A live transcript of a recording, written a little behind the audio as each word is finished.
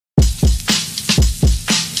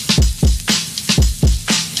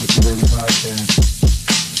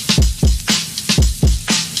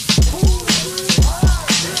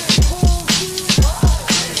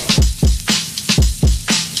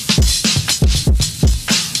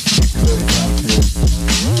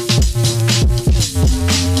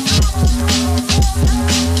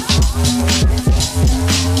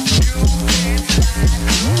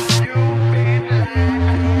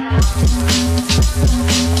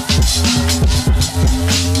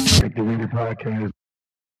Podcast.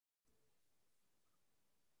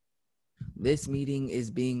 This meeting is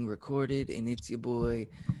being recorded, and it's your boy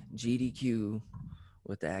GDQ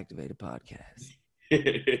with the Activated Podcast.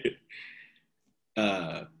 This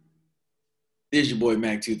is your boy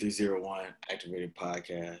Mac2301, Activated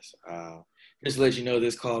Podcast. Just to let you know,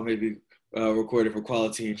 this call may be recorded for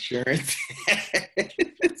quality insurance.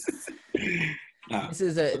 This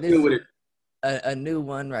is a new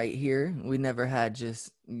one right here. We never had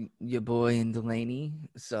just your boy and Delaney,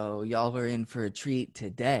 so y'all were in for a treat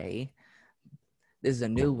today. This is a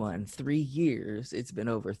new one. 3 years. It's been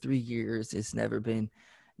over 3 years. It's never been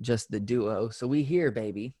just the duo. So we here,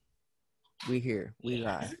 baby. We here. We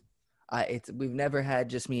live. We've never had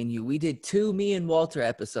just me and you. We did 2 me and Walter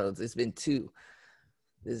episodes. It's been 2.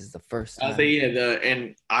 This is the first time. I'll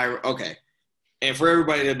say okay. And for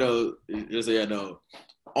everybody to know, just so you know,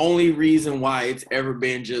 only reason why it's ever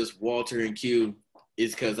been just Walter and Q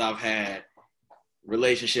is because I've had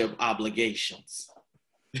relationship obligations.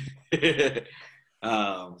 But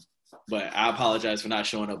I apologize for not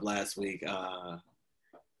showing up last week.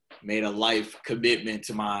 Made a life commitment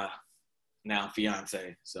to my now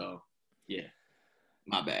fiance. So yeah,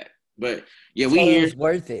 my bad. But yeah, it was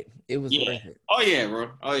worth it. It was worth it. Oh yeah,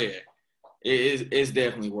 bro. Oh yeah, it's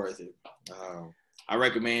definitely worth it. I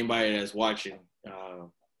recommend anybody that's watching,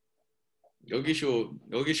 go get you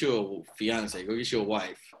a fiance. Go get you a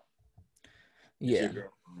wife. Yeah.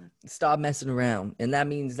 Stop messing around, and that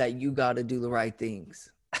means that you got to do the right things.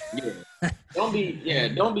 Yeah. Don't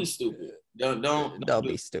be stupid. Don't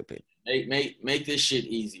be stupid. Make this shit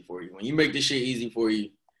easy for you. When you make this shit easy for you,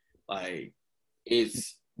 like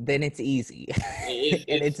then it's easy.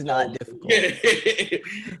 And it's not difficult.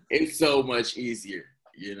 It's so much easier,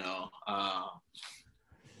 you know.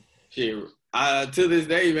 To this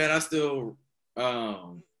day, man, I still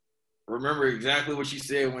remember exactly what you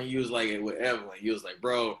said when you was like with Evelyn. You was like,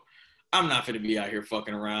 bro, I'm not finna be out here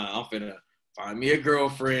fucking around. I'm finna find me a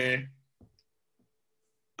girlfriend.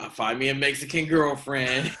 I'll find me a Mexican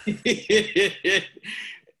girlfriend.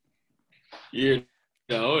 You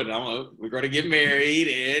know, and we're gonna get married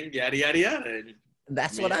and yada yada yada.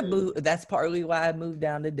 That's what I moved. That's partly why I moved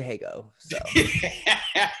down to Dago. So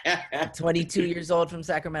 22 years old from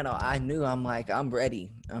Sacramento. I knew I'm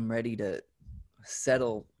ready. I'm ready to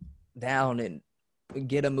settle down and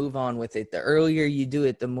get a move on with it. The earlier you do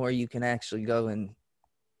it, the more you can actually go and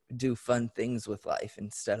do fun things with life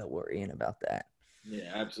instead of worrying about that.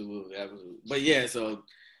 Yeah, absolutely. But yeah, so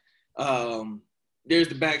there's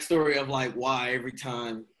the backstory of like why every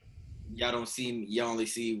time y'all only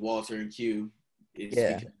see Walter and Q.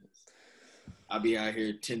 Because I'll be out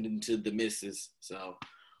here tending to the missus. So,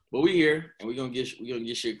 but we here and we're gonna get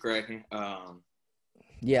shit cracking.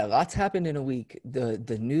 Yeah, lots happened in a week.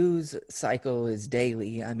 The news cycle is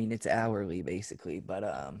daily. I mean, it's hourly basically, but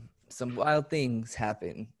some wild things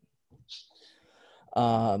happen.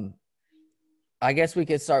 I guess we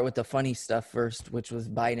could start with the funny stuff first, which was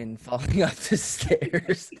Biden falling up the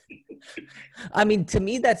stairs. I mean, to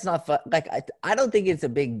me, that's not fun. Like, I don't think it's a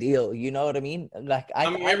big deal. You know what I mean? Like,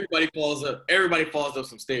 everybody falls up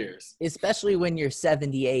some stairs. Especially when you're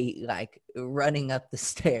 78, like running up the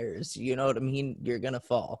stairs. You know what I mean? You're gonna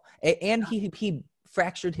fall. And he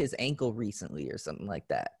fractured his ankle recently or something like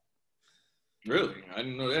that. Really? I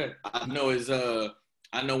didn't know that.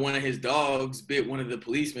 I know one of his dogs bit one of the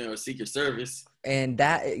policemen or Secret Service. And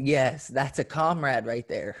that's a comrade right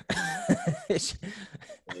there.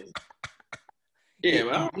 Yeah,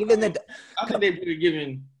 well, I think they're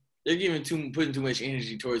putting too much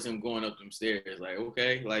energy towards him going up them stairs. Like,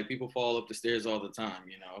 okay, like people fall up the stairs all the time,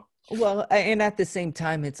 you know. Well, and at the same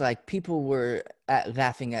time, it's like people were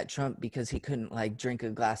laughing at Trump because he couldn't like drink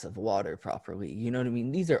a glass of water properly. You know what I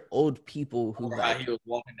mean? These are old people who he was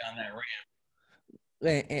walking down that ramp.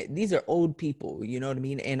 And these are old people, you know what I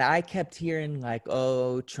mean? And I kept hearing like,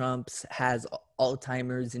 oh, Trump has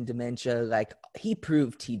Alzheimer's and dementia. Like, he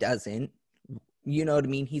proved he doesn't. You know what I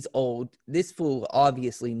mean? He's old. This fool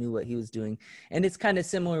obviously knew what he was doing. And it's kind of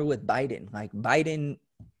similar with Biden. Like, Biden,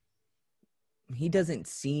 he doesn't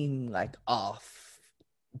seem like off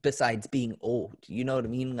besides being old. You know what I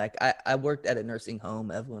mean? Like, I worked at a nursing home.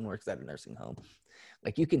 Evelyn works at a nursing home.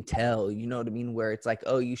 Like, you can tell, you know what I mean? Where it's like,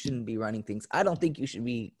 oh, you shouldn't be running things. I don't think you should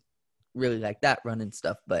be really like that running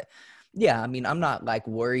stuff. But yeah, I mean, I'm not like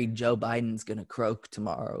worried Joe Biden's going to croak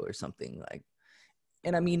tomorrow or something like.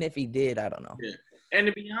 And I mean, if he did, I don't know. Yeah. And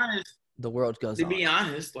to be honest, the world goes on. To be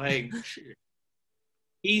honest, like,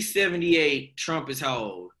 he's 78. Trump is how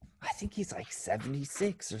old? I think he's like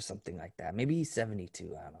 76 or something like that. Maybe he's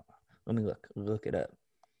 72. I don't know. Let me look it up.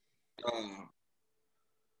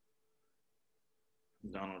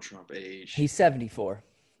 Donald Trump age? He's 74.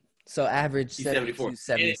 So average He's 74.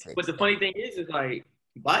 72, 76. But the funny thing is like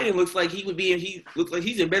Biden looks like he looks like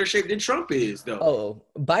he's in better shape than Trump is, though. Oh,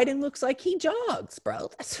 Biden looks like he jogs, bro.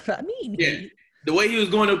 That's what I mean. Yeah. The way he was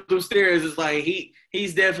going up those stairs is like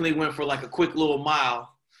he's definitely went for like a quick little mile,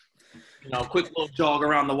 quick little jog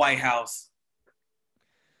around the White House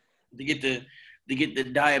to get the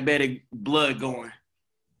diabetic blood going.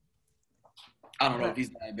 I don't know if he's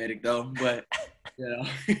diabetic though, but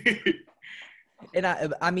And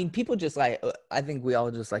I mean, people just like, I think we all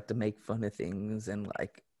just like to make fun of things and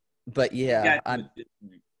like, but yeah,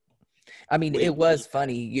 I mean, it was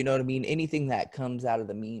funny, you know what I mean? Anything that comes out of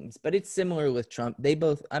the memes, but it's similar with Trump. They're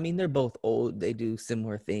both old. They do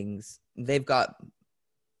similar things. They've got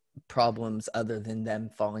problems other than them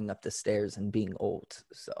falling up the stairs and being old.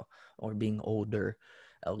 So, or being older.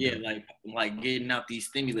 Yeah, like getting out these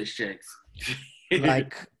stimulus checks.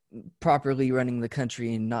 Like properly running the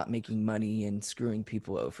country and not making money and screwing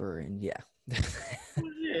people over. And yeah.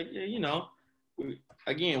 Yeah,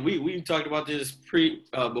 again, we talked about this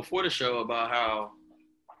before the show about how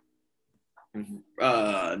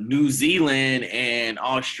New Zealand and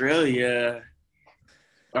Australia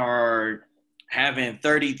are having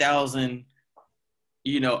 30,000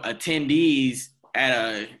 attendees at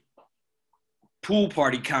a pool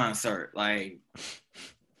party concert. Like,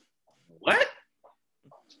 what?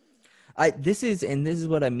 This is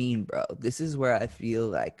what I mean, bro. This is where I feel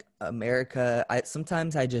like America,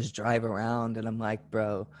 sometimes I just drive around and I'm like,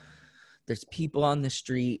 bro, there's people on the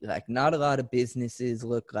street, like not a lot of businesses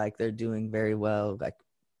look like they're doing very well. Like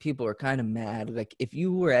people are kind of mad. Like if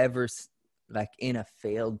you were ever like in a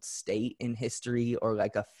failed state in history or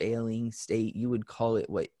like a failing state, you would call it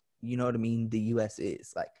what, you know what I mean? The US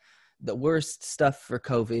is like the worst stuff for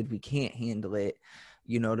COVID. We can't handle it.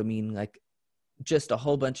 You know what I mean? Like just a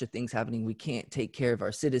whole bunch of things happening. We can't take care of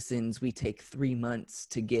our citizens. We take 3 months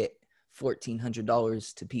to get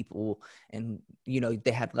 $1,400 to people. And,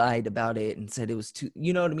 they had lied about it and said it was too,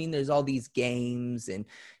 you know what I mean? There's all these games and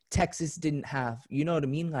Texas didn't have, you know what I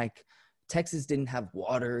mean? Like Texas didn't have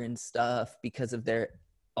water and stuff because of a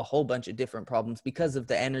whole bunch of different problems because of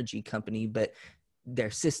the energy company, but their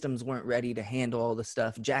systems weren't ready to handle all the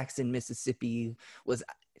stuff. Jackson, Mississippi was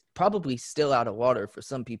probably still out of water for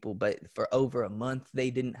some people, but for over a month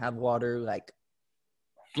they didn't have water. Like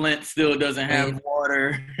Flint still doesn't have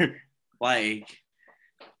water. Like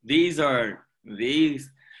these, and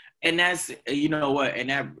that's, you know what, and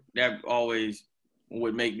that always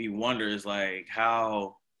would make me wonder is like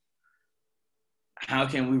how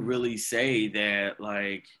can we really say that,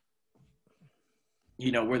 like,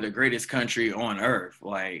 we're the greatest country on earth,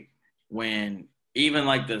 like when even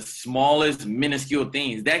like the smallest minuscule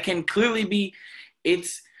things that can clearly be,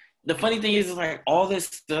 it's the funny thing is like all this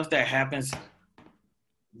stuff that happens,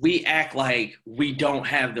 we act like we don't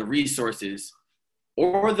have the resources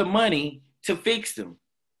or the money to fix them.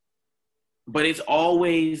 But it's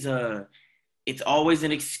always an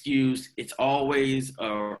excuse. It's always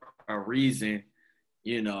a reason,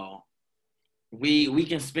 we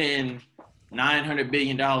can spend $900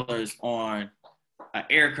 billion on an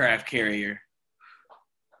aircraft carrier,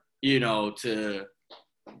 to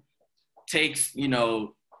take,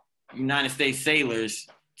 United States sailors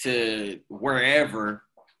to wherever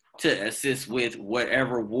to assist with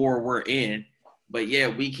whatever war we're in. But yeah,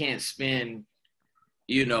 we can't spend,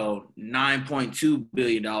 $9.2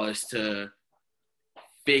 billion to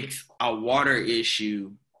fix a water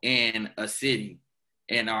issue in a city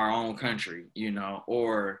in our own country,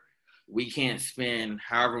 or we can't spend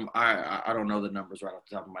however, I don't know the numbers right off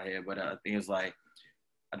the top of my head, but I think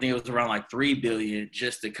it was around like $3 billion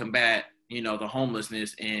just to combat, the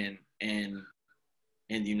homelessness in the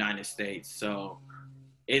United States. So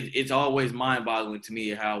it's always mind-boggling to me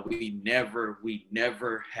how we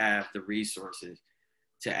never have the resources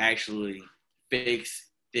to actually fix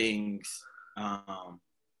things and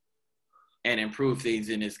improve things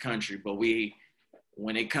in this country. But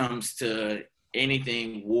when it comes to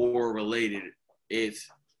anything war related, it's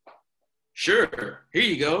sure, here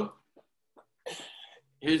you go.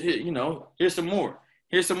 Here's some more.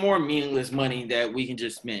 Here's some more meaningless money that we can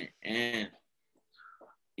just spend. And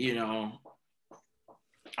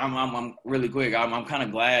I'm really quick. I'm kind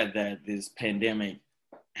of glad that this pandemic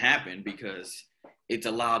happened because it's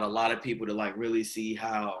allowed a lot of people to like really see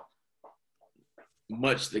how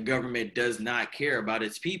much the government does not care about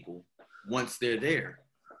its people once they're there.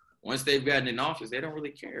 Once they've gotten in office, they don't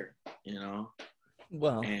really care,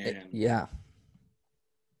 Well, yeah.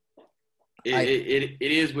 It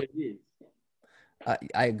is what it is.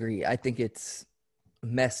 I agree. I think it's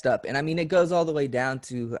messed up. And I mean, it goes all the way down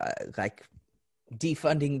to like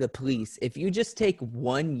defunding the police. If you just take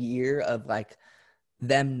 1 year of like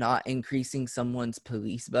them not increasing someone's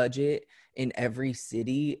police budget in every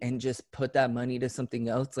city and just put that money to something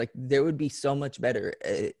else, like there would be so much better.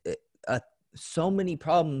 So many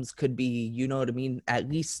problems could be, you know what I mean, at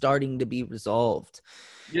least starting to be resolved.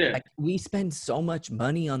 Yeah. Like we spend so much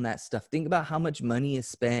money on that stuff. Think about how much money is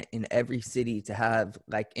spent in every city to have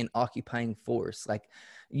like an occupying force. Like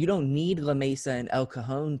you don't need La Mesa and El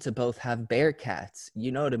Cajon to both have Bearcats.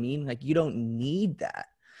 You know what I mean? Like you don't need that.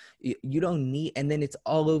 You don't need, and then it's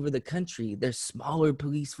all over the country. There's smaller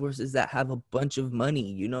police forces that have a bunch of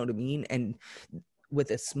money. You know what I mean? And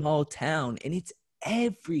with a small town, and it's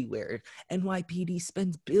everywhere. NYPD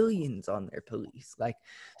spends billions on their police. Like,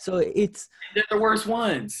 so it's, They're the worst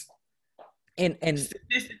ones. and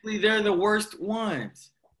Statistically, they're the worst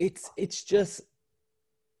ones. It's just,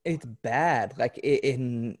 it's bad. Like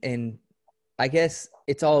in I guess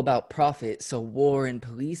it's all about profit. So war and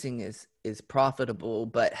policing is profitable,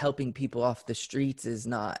 but helping people off the streets is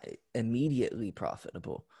not immediately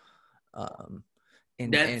profitable.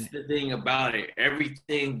 That's the thing about it.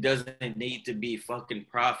 Everything doesn't need to be fucking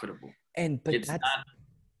profitable. But it's not.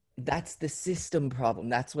 That's the system problem.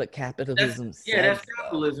 That's what capitalism says. Yeah, that's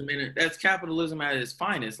capitalism, and that's capitalism at its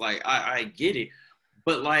finest. Like I get it,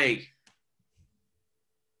 but like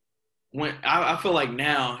when I feel like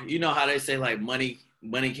now, you know how they say like money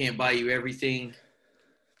can't buy you everything.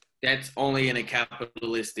 That's only in a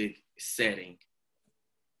capitalistic setting.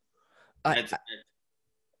 Go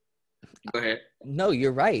ahead. No,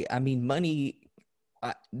 you're right. I mean, money,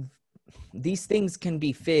 these things can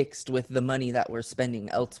be fixed with the money that we're spending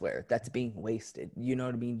elsewhere that's being wasted. You know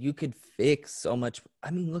what I mean? You could fix so much.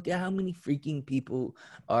 I mean, look at how many freaking people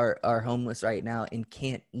are homeless right now and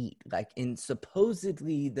can't eat, like in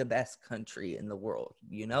supposedly the best country in the world,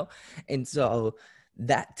 you know? And so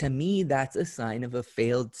that, to me, that's a sign of a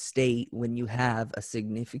failed state when you have a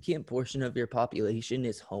significant portion of your population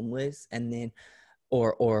is homeless, and then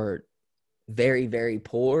or very, very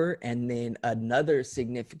poor, and then another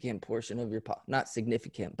significant portion of your not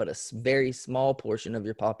significant, but a very small portion of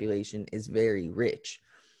your population is very rich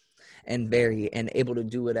and able to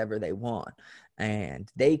do whatever they want,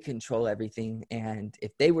 and they control everything. And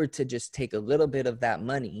if they were to just take a little bit of that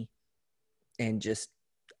money and just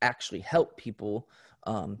actually help people,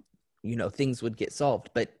 things would get solved.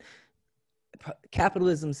 But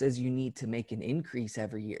capitalism says you need to make an increase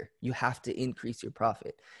every year. You have to increase your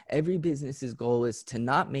profit. Every business's goal is to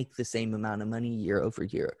not make the same amount of money year over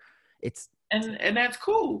year. And that's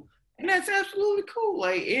cool. And that's absolutely cool.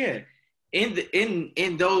 Like, yeah,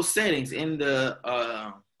 in those settings, in the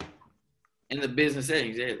business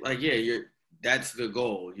settings, that's the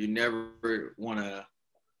goal. You never want to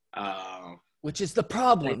which is the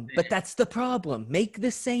problem, but that's the problem. Make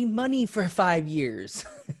the same money for 5 years.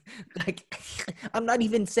 Like, I'm not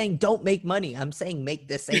even saying don't make money. I'm saying make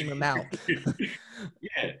the same amount.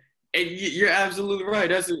 Yeah, and you're absolutely right.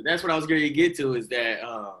 That's what I was going to get to, is that,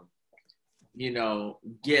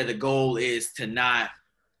 the goal is to not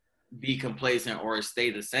be complacent or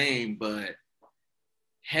stay the same, but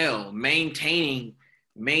hell, maintaining,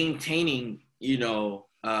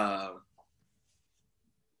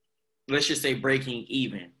 let's just say breaking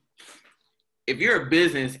even. If you're a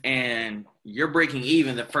business and you're breaking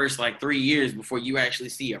even the first like 3 years before you actually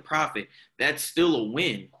see a profit, that's still a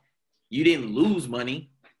win. You didn't lose money.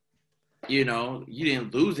 You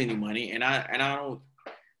didn't lose any money. And I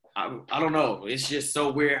don't know. It's just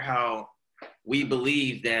so weird how we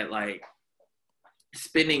believe that like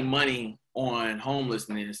spending money on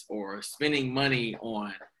homelessness or spending money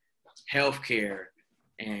on healthcare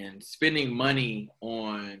and spending money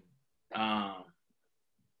on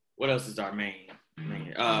what else is our main?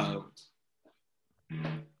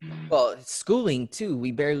 Well, schooling too.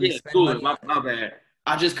 We barely spend schooling. money. My bad.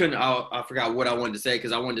 I just couldn't. I forgot what I wanted to say,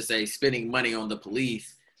 because I wanted to say spending money on the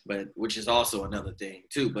police, but which is also another thing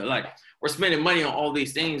too. But like, we're spending money on all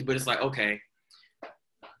these things, but it's like, okay,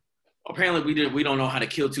 apparently we don't know how to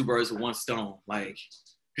kill two birds with one stone. Like,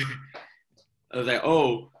 I was like,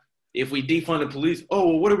 oh, if we defund the police, oh,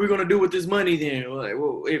 well, what are we gonna do with this money then? Like,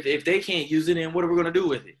 well, if they can't use it, then what are we gonna do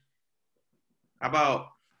with it? How about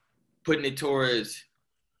putting it towards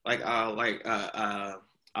a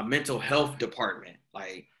mental health department?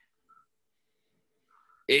 Like,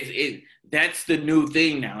 that's the new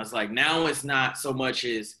thing now. It's like, now it's not so much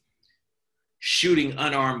as shooting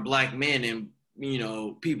unarmed black men and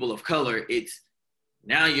people of color. It's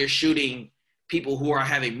now you're shooting people who are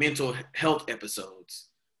having mental health episodes.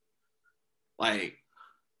 Like,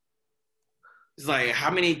 it's like, how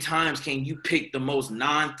many times can you pick the most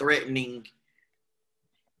non-threatening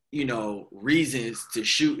reasons to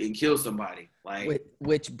shoot and kill somebody. Like,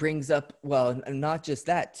 which brings up, well, not just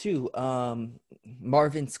that too.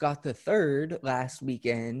 Marvin Scott III last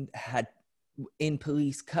weekend had in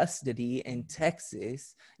police custody in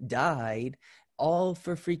Texas, died, all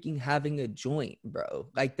for freaking having a joint, bro.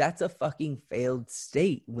 Like, that's a fucking failed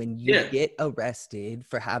state when you get arrested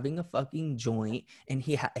for having a fucking joint. And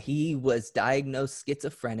he was diagnosed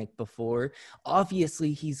schizophrenic before.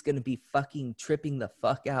 Obviously, he's gonna be fucking tripping the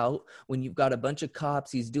fuck out when you've got a bunch of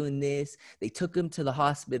cops. He's doing this. They took him to the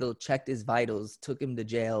hospital, checked his vitals, took him to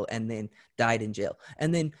jail, and then died in jail.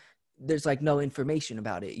 And then there's like no information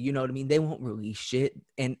about it. You know what I mean? They won't release shit.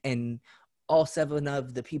 And all 7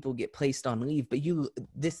 of the people get placed on leave, but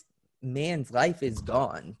this man's life is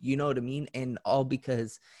gone. You know what I mean? And all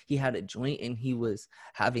because he had a joint and he was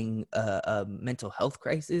having a mental health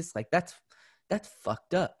crisis. Like, that's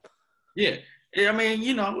fucked up. Yeah. I mean,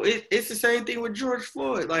 it's the same thing with George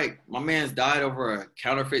Floyd. Like, my man's died over a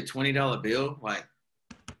counterfeit $20 bill. Like,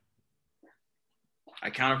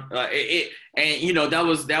 and that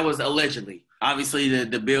was allegedly. Obviously,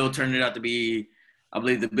 the bill turned it out to be. I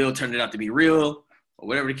believe the bill turned it out to be real, or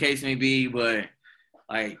whatever the case may be. But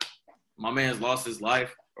like, my man's lost his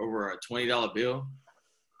life over a $20 bill.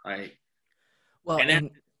 Like,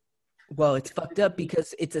 well, it's fucked up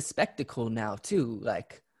because it's a spectacle now too.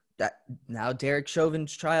 Like that now, Derek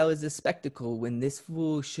Chauvin's trial is a spectacle when this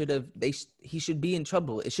fool he should be in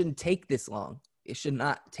trouble. It shouldn't take this long. It should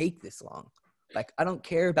not take this long. Like, I don't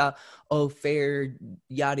care about fair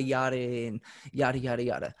yada yada and yada yada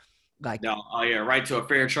yada. Like, no, right to a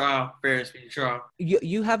fair trial, fair and speedy trial.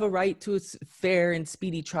 You have a right to a fair and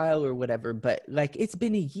speedy trial or whatever, but like, it's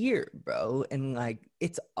been a year, bro, and like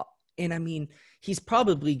I mean, he's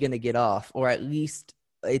probably gonna get off, or at least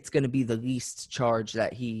it's gonna be the least charge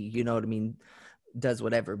that he, you know what I mean, does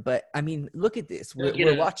whatever. But I mean, look at this.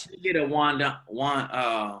 We're watching. Get a wanton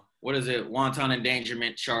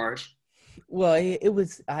endangerment charge. Well, it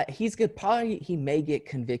was he may get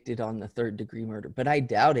convicted on the 3rd-degree murder, but I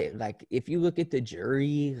doubt it. Like, if you look at the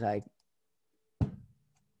jury, like,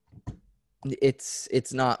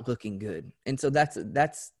 it's not looking good. And so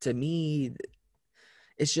that's to me,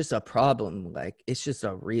 it's just a problem. Like, it's just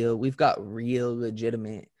we've got real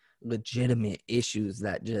legitimate issues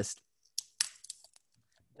that just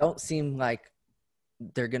don't seem like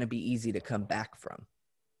they're going to be easy to come back from.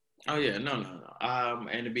 Oh yeah, no.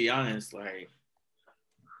 And to be honest, like,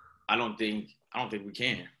 I don't think we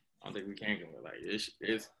can. I don't think we can go. Like,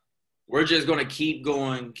 it's we're just gonna keep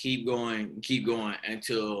going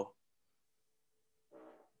until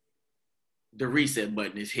the reset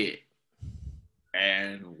button is hit.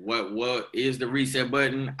 And what is the reset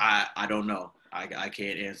button? I don't know. I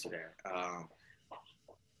can't answer that.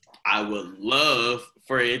 I would love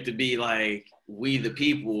for it to be like, we the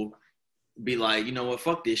people be like, you know what,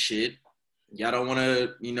 fuck this shit. Y'all don't want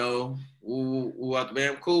to, ooh out the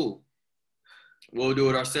band, cool. We'll do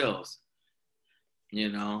it ourselves.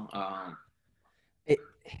 The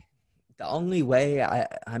only way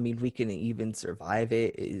I mean we can even survive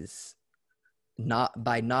it is not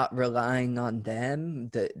by not relying on them,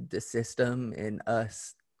 the system and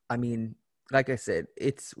us. I mean, like I said,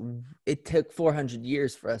 it took 400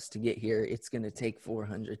 years for us to get here. It's gonna take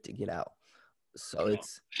 400 to get out. So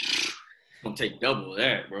it's gonna take double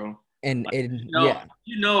that, bro. And in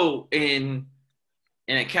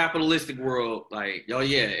a capitalistic world, like,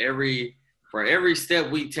 for every step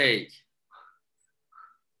we take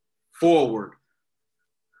forward,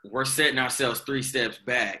 we're setting ourselves 3 steps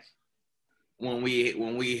back when we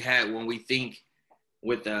think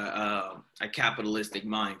with a capitalistic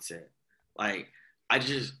mindset. Like, I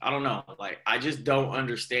don't know. Like, I just don't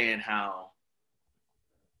understand how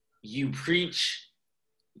you preach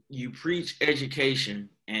education,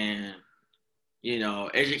 and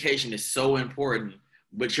education is so important,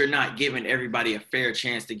 but you're not giving everybody a fair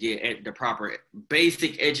chance to get the proper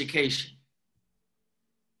basic education.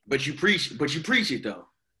 But you preach it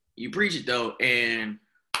though. And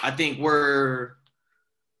I think we're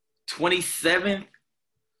 27th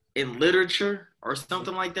in literature or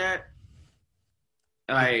something like that.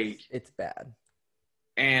 Like, it's bad.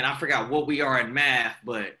 And I forgot what we are in math,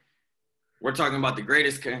 but we're talking about the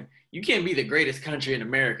greatest. You can't be the greatest country in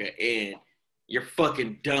America and you're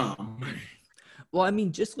fucking dumb. Well, I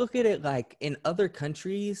mean, just look at it like in other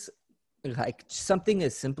countries, like something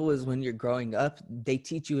as simple as when you're growing up, they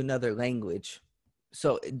teach you another language.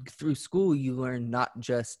 So through school, you learn not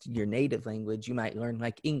just your native language, you might learn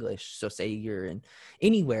like English. So say you're in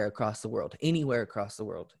anywhere across the world,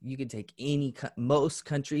 you can take most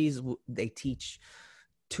countries, they teach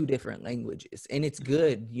 2 different languages, and it's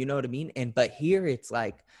good. You know what I mean? But here it's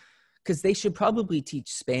like, because they should probably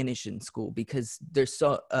teach Spanish in school, because there's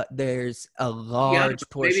a Yeah, large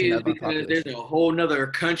portion maybe it's of our because there's population. a whole nother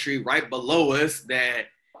country right below us that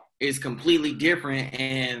is completely different,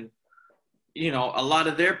 and a lot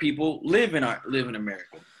of their people live in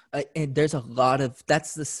America. And there's a lot of,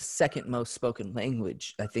 that's the second most spoken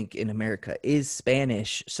language, I think, in America is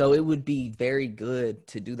Spanish. So it would be very good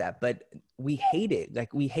to do that. But we hate it.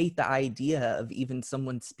 Like, we hate the idea of even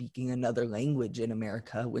someone speaking another language in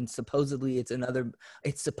America, when supposedly it's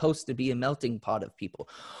supposed to be a melting pot of people.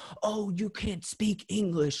 Oh, you can't speak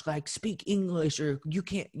English, like speak English, or you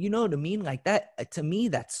can't, you know what I mean? Like that, to me,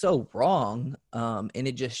 that's so wrong. And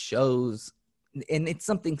it just shows, and it's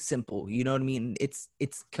something simple, you know what I mean? It's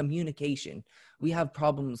communication. We have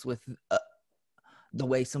problems with the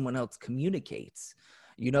way someone else communicates.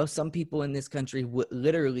 Some people in this country would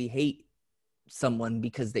literally hate someone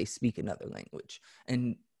because they speak another language,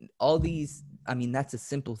 and all these, I mean, that's a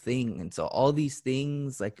simple thing. And so all these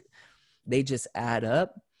things, like, they just add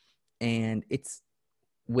up. And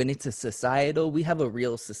when it's a societal, we have a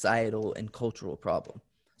real societal and cultural problem.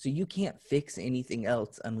 So you can't fix anything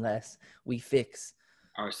else unless we fix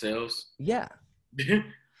Ourselves. Yeah.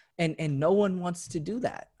 And no one wants to do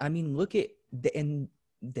that. I mean, look at and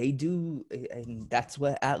they do, and that's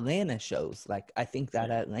what Atlanta shows. Like, I think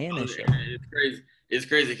that Atlanta show. It's crazy. It's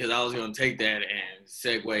crazy because I was going to take that and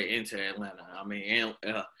segue into Atlanta. I mean,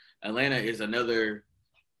 Atlanta is another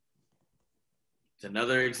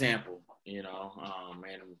example, and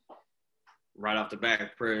right off the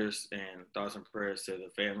bat, prayers and thoughts and prayers to the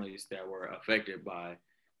families that were affected by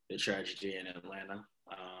the tragedy in Atlanta.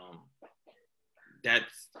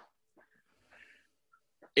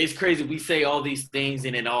 It's crazy. We say all these things,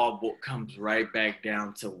 and it all comes right back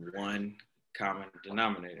down to one common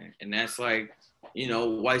denominator, and that's like,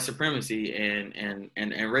 white supremacy and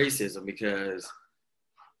racism. Because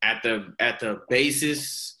at the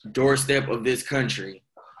basis doorstep of this country,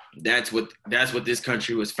 that's what this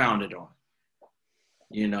country was founded on.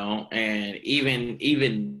 And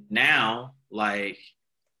even now, like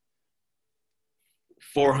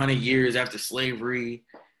 400 years after slavery,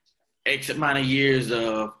 X amount of years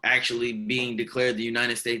of actually being declared the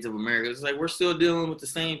United States of America, it's like we're still dealing with the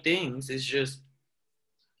same things. It's just,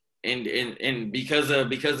 and because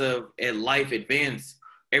of life advance,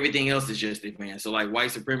 everything else is just advanced. So like, white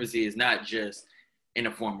supremacy is not just in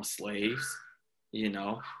the form of slaves.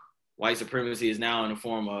 White supremacy is now in the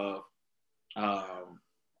form of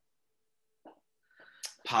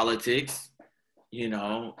politics,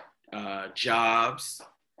 jobs,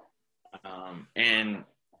 and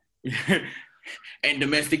and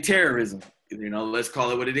domestic terrorism. Let's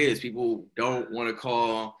call it what it is. People don't want to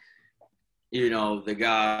call, the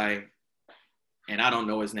guy, and I don't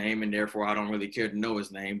know his name, and therefore I don't really care to know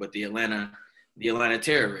his name, but the Atlanta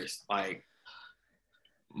terrorist. Like,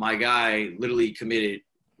 my guy literally committed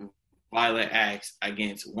violent acts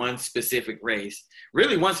against one specific race,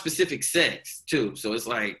 really one specific sex too. So it's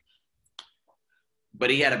like,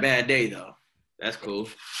 but he had a bad day though. That's cool.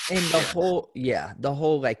 And the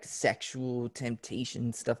whole like sexual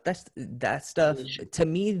temptation stuff, that stuff, to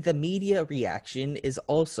me, the media reaction is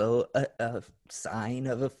also a sign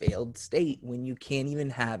of a failed state, when you can't even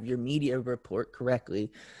have your media report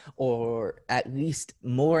correctly, or at least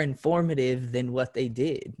more informative than what they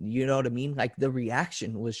did. You know what I mean? Like, the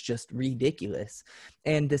reaction was just ridiculous.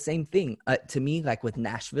 And the same thing, to me, like with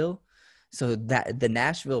Nashville. So that the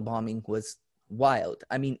Nashville bombing was wild.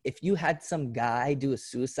 I mean, if you had some guy do a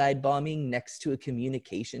suicide bombing next to a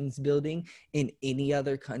communications building in any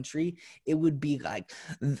other country, it would be like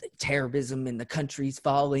terrorism and the country's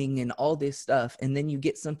falling and all this stuff. And then you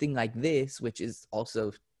get something like this, which is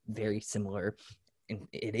also very similar. And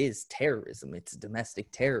it is terrorism. It's domestic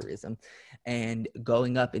terrorism. And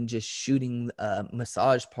going up and just shooting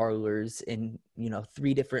massage parlors in,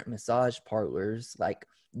 3 different massage parlors, like,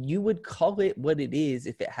 you would call it what it is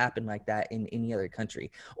if it happened like that in any other country.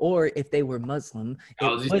 Or if they were Muslim,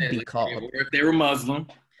 it would be called. Or if they were Muslim,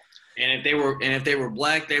 and if they were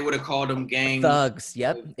black, they would have called them gang thugs.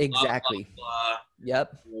 Yep, exactly. Blah, blah, blah.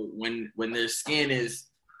 Yep. When their skin is,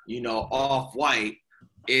 off white,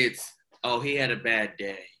 it's, oh, he had a bad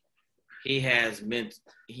day. He has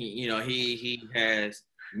he has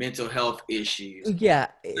mental health issues. Yeah.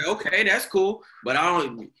 Okay, that's cool. But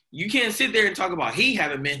you can't sit there and talk about he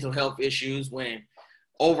having mental health issues when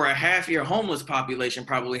over a half your homeless population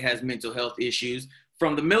probably has mental health issues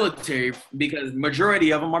from the military, because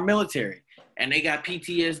majority of them are military, and they got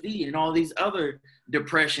PTSD and all these other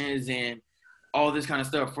depressions and all this kind of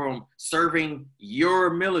stuff from serving your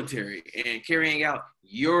military and carrying out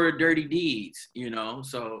your dirty deeds,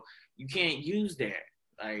 so you can't use that.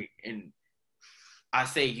 Like, and I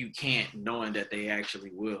say you can't, knowing that they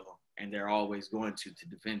actually will, and they're always going to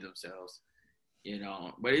defend themselves, you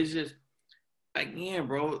know. But it's just, again,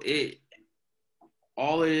 bro,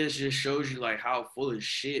 all it is just shows you like how full of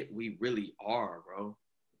shit we really are, bro.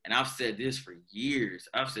 And I've said this for years.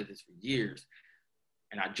 And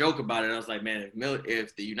I joke about it. I was like, man,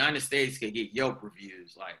 if the United States could get Yelp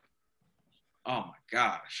reviews, like, oh my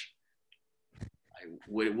gosh, like,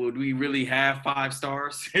 would we really have 5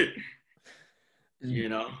 stars? You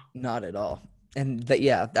know, not at all. And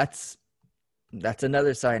that's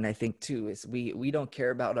another sign, I think, too, is we don't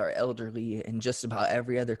care about our elderly, and just about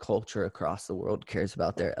every other culture across the world cares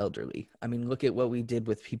about their elderly. I mean, look at what we did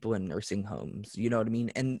with people in nursing homes. You know what I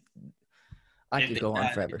mean? And I could go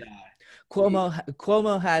on forever.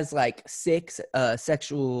 Cuomo has like 6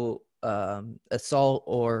 sexual assault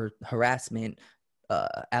or harassment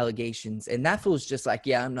allegations, and that fool's just like,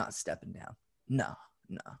 yeah, I'm not stepping down. No.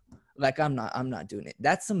 Like, I'm not doing it.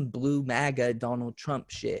 That's some blue MAGA Donald Trump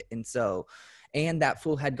shit. And so, and that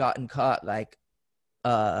fool had gotten caught like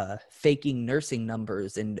faking nursing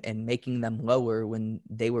numbers and making them lower when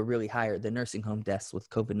they were really higher, the nursing home deaths with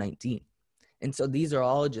COVID-19. And so these are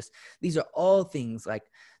all things like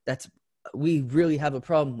we really have a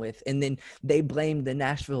problem with. And then they blame the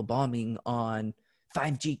Nashville bombing on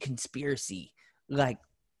 5G conspiracy. Like,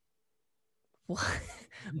 what?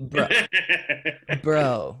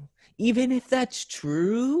 Bro, even if that's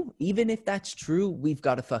true, we've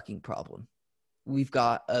got a fucking problem. We've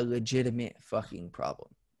got a legitimate fucking problem.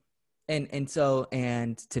 And so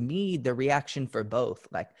to me, the reaction for both,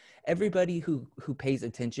 like, everybody who pays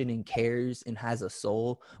attention and cares and has a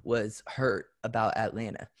soul was hurt about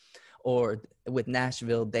Atlanta. Or with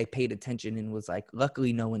Nashville, they paid attention and was like,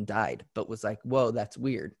 luckily no one died, but was like, whoa, that's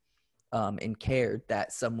weird. And cared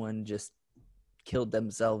that someone just killed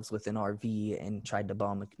themselves with an RV and tried to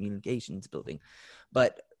bomb a communications building.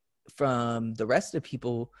 But from the rest of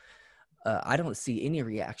people, I don't see any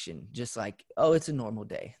reaction. Just like, oh, it's a normal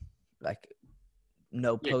day. Like,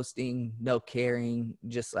 no posting, no caring,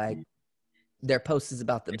 just like their post is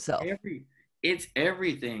about themselves. It's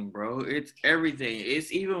everything, bro. It's everything.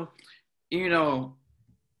 It's even, you know,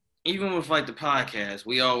 even with like the podcast,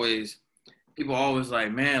 people always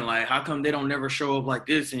like, man, like, how come they don't never show up like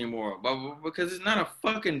this anymore? But because it's not a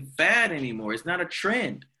fucking fad anymore. It's not a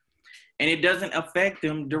trend. And it doesn't affect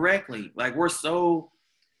them directly. Like, we're so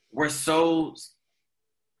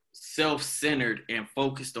self-centered and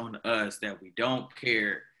focused on us that we don't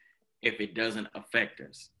care if it doesn't affect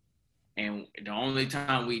us. And the only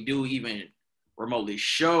time we do even remotely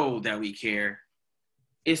show that we care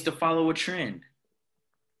is to follow a trend.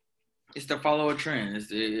 It's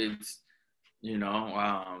you know,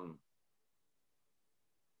 I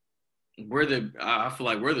feel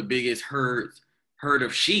like we're the biggest herd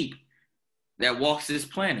of sheep that walks this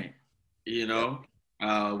planet. You know,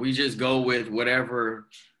 we just go with whatever.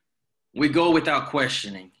 We go without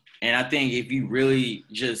questioning. And I think if you really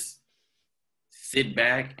just sit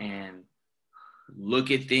back and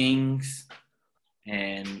look at things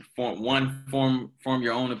and form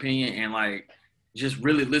your own opinion, and like just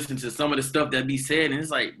really listen to some of the stuff that be said, and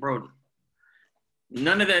it's like, bro,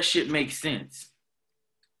 none of that shit makes sense.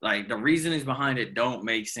 Like, the reasonings behind it don't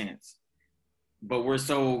make sense. But we're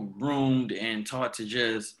so groomed and taught to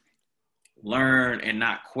just learn and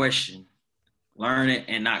not question. Learn it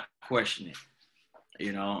and not question it.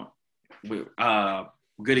 You know,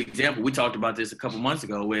 good example. We talked about this a couple months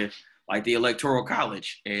ago with like the Electoral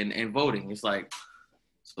College and voting. It's like,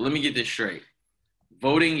 so let me get this straight.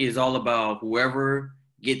 Voting is all about whoever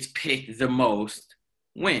gets picked the most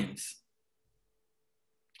wins.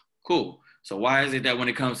 Cool. So why is it that when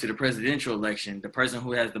it comes to the presidential election, the person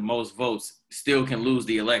who has the most votes still can lose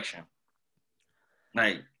the election?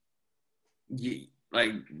 Like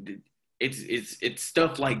it's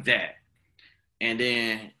stuff like that. And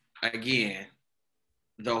then again,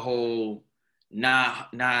 the whole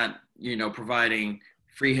not providing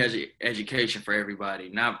free education for everybody,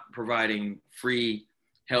 not providing free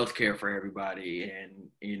healthcare for everybody, and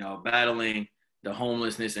battling the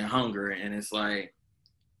homelessness and hunger. And it's like,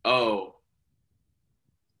 oh,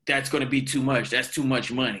 that's going to be too much. That's too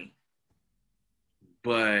much money.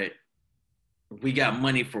 But we got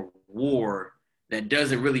money for war that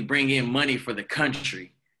doesn't really bring in money for the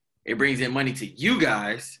country. It brings in money to you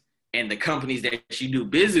guys and the companies that you do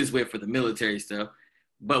business with for the military stuff,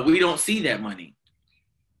 but we don't see that money.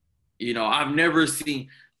 I've never seen,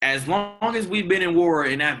 as long as we've been in war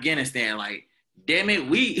in Afghanistan, like, damn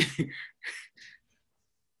it,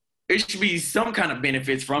 it should be some kind of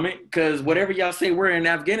benefits from it, because whatever y'all say we're in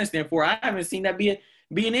Afghanistan for, I haven't seen that be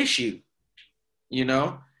an issue. you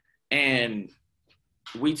know, and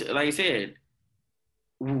like I said,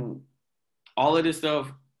 all of this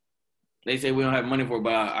stuff. They say we don't have money for it,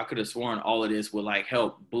 but I could have sworn all of this would like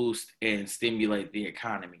help boost and stimulate the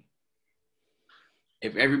economy.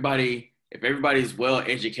 If everybody's well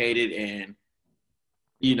educated and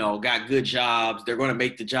got good jobs, they're going to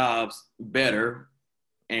make the jobs better,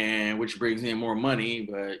 and which brings in more money.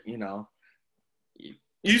 But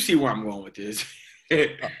you see where I'm going with this.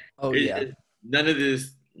 Yeah. None of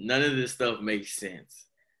this stuff makes sense,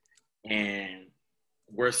 and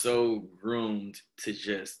we're so groomed to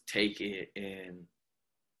just take it and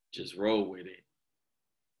just roll with it.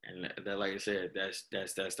 And that, like I said, that's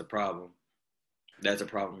the problem. That's a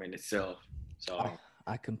problem in itself. So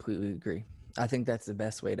I completely agree. I think that's the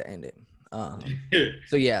best way to end it.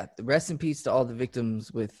 So yeah, rest in peace to all the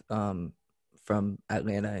victims from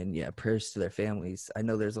Atlanta, and yeah, prayers to their families. I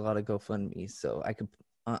know there's a lot of GoFundMe, so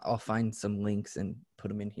I'll find some links and put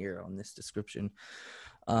them in here on this description.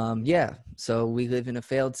 Yeah, so we live in a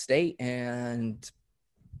failed state, and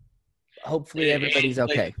hopefully everybody's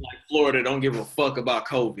okay. Like Florida don't give a fuck about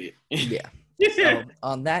COVID. Yeah. So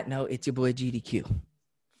on that note, it's your boy GDQ.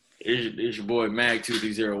 It's your boy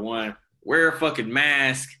Mag2301. Wear a fucking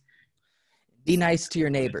mask. Be nice to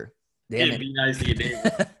your neighbor. Damn it. Be nice to your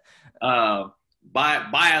neighbor.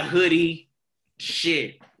 Buy a hoodie,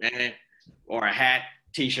 shit, man, or a hat,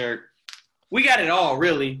 t-shirt. We got it all,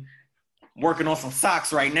 really. I'm working on some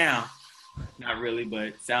socks right now. Not really, but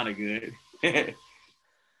it sounded good.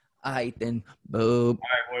 All right, then. Boom.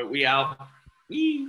 All right, boy, we out.